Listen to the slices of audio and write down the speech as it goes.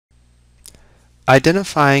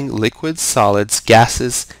identifying liquids, solids,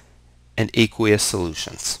 gases, and aqueous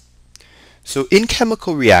solutions. So in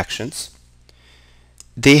chemical reactions,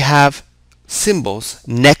 they have symbols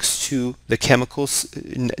next to the chemicals,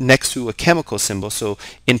 next to a chemical symbol. So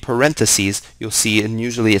in parentheses, you'll see, and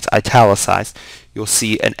usually it's italicized, you'll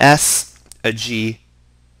see an S, a G,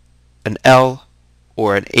 an L,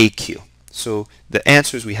 or an AQ. So the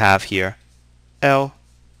answers we have here, L,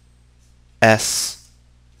 S,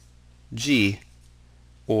 G,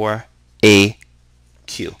 or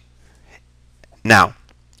AQ. Now,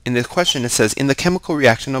 in the question it says, in the chemical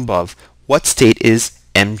reaction above, what state is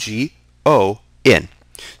MgO in?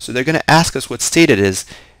 So they're going to ask us what state it is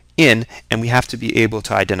in, and we have to be able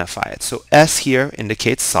to identify it. So S here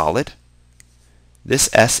indicates solid. This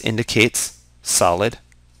S indicates solid.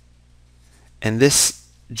 And this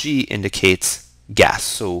G indicates gas.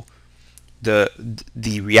 So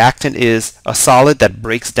the reactant is a solid that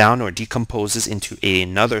breaks down or decomposes into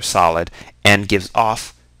another solid and gives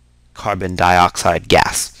off carbon dioxide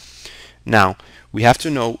gas. Now, we have to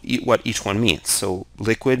know what each one means. So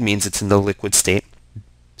liquid means it's in the liquid state.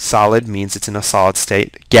 Solid means it's in a solid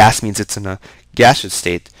state. Gas means it's in a gaseous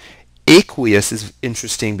state. Aqueous is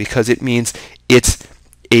interesting because it means it's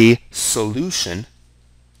a solution.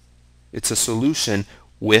 It's a solution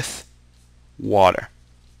with water.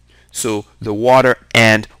 So the water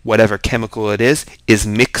and whatever chemical it is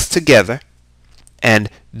mixed together, and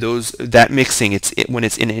that mixing, when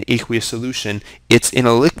it's in an aqueous solution, it's in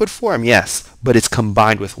a liquid form, yes, but it's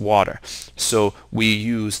combined with water. So we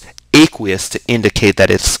use aqueous to indicate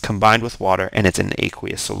that it's combined with water and it's an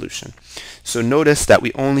aqueous solution. So notice that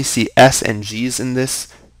we only see S and G's in this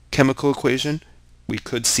chemical equation. We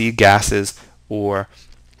could see gases, or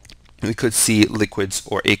we could see liquids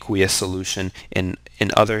or aqueous solution in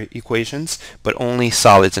other equations, but only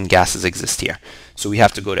solids and gases exist here. So we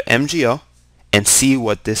have to go to MgO and see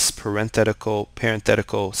what this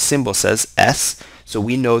parenthetical symbol says, S. So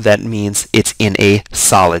we know that means it's in a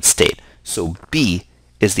solid state. So B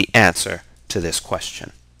is the answer to this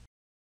question.